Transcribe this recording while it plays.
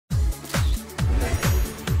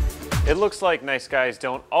It looks like nice guys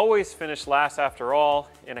don't always finish last after all.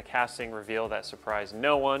 In a casting reveal that surprised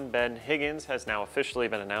no one, Ben Higgins has now officially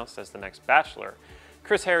been announced as the next Bachelor.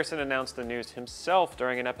 Chris Harrison announced the news himself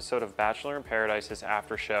during an episode of Bachelor in Paradise's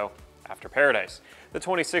after show, After Paradise. The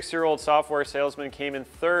 26-year-old software salesman came in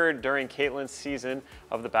third during Kaitlyn's season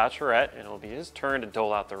of The Bachelorette, and it will be his turn to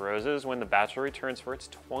dole out the roses when The Bachelor returns for its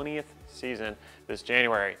 20th season this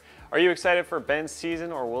January. Are you excited for Ben's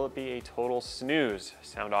season, or will it be a total snooze?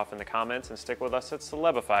 Sound off in the comments and stick with us at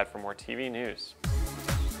Celebified for more TV news.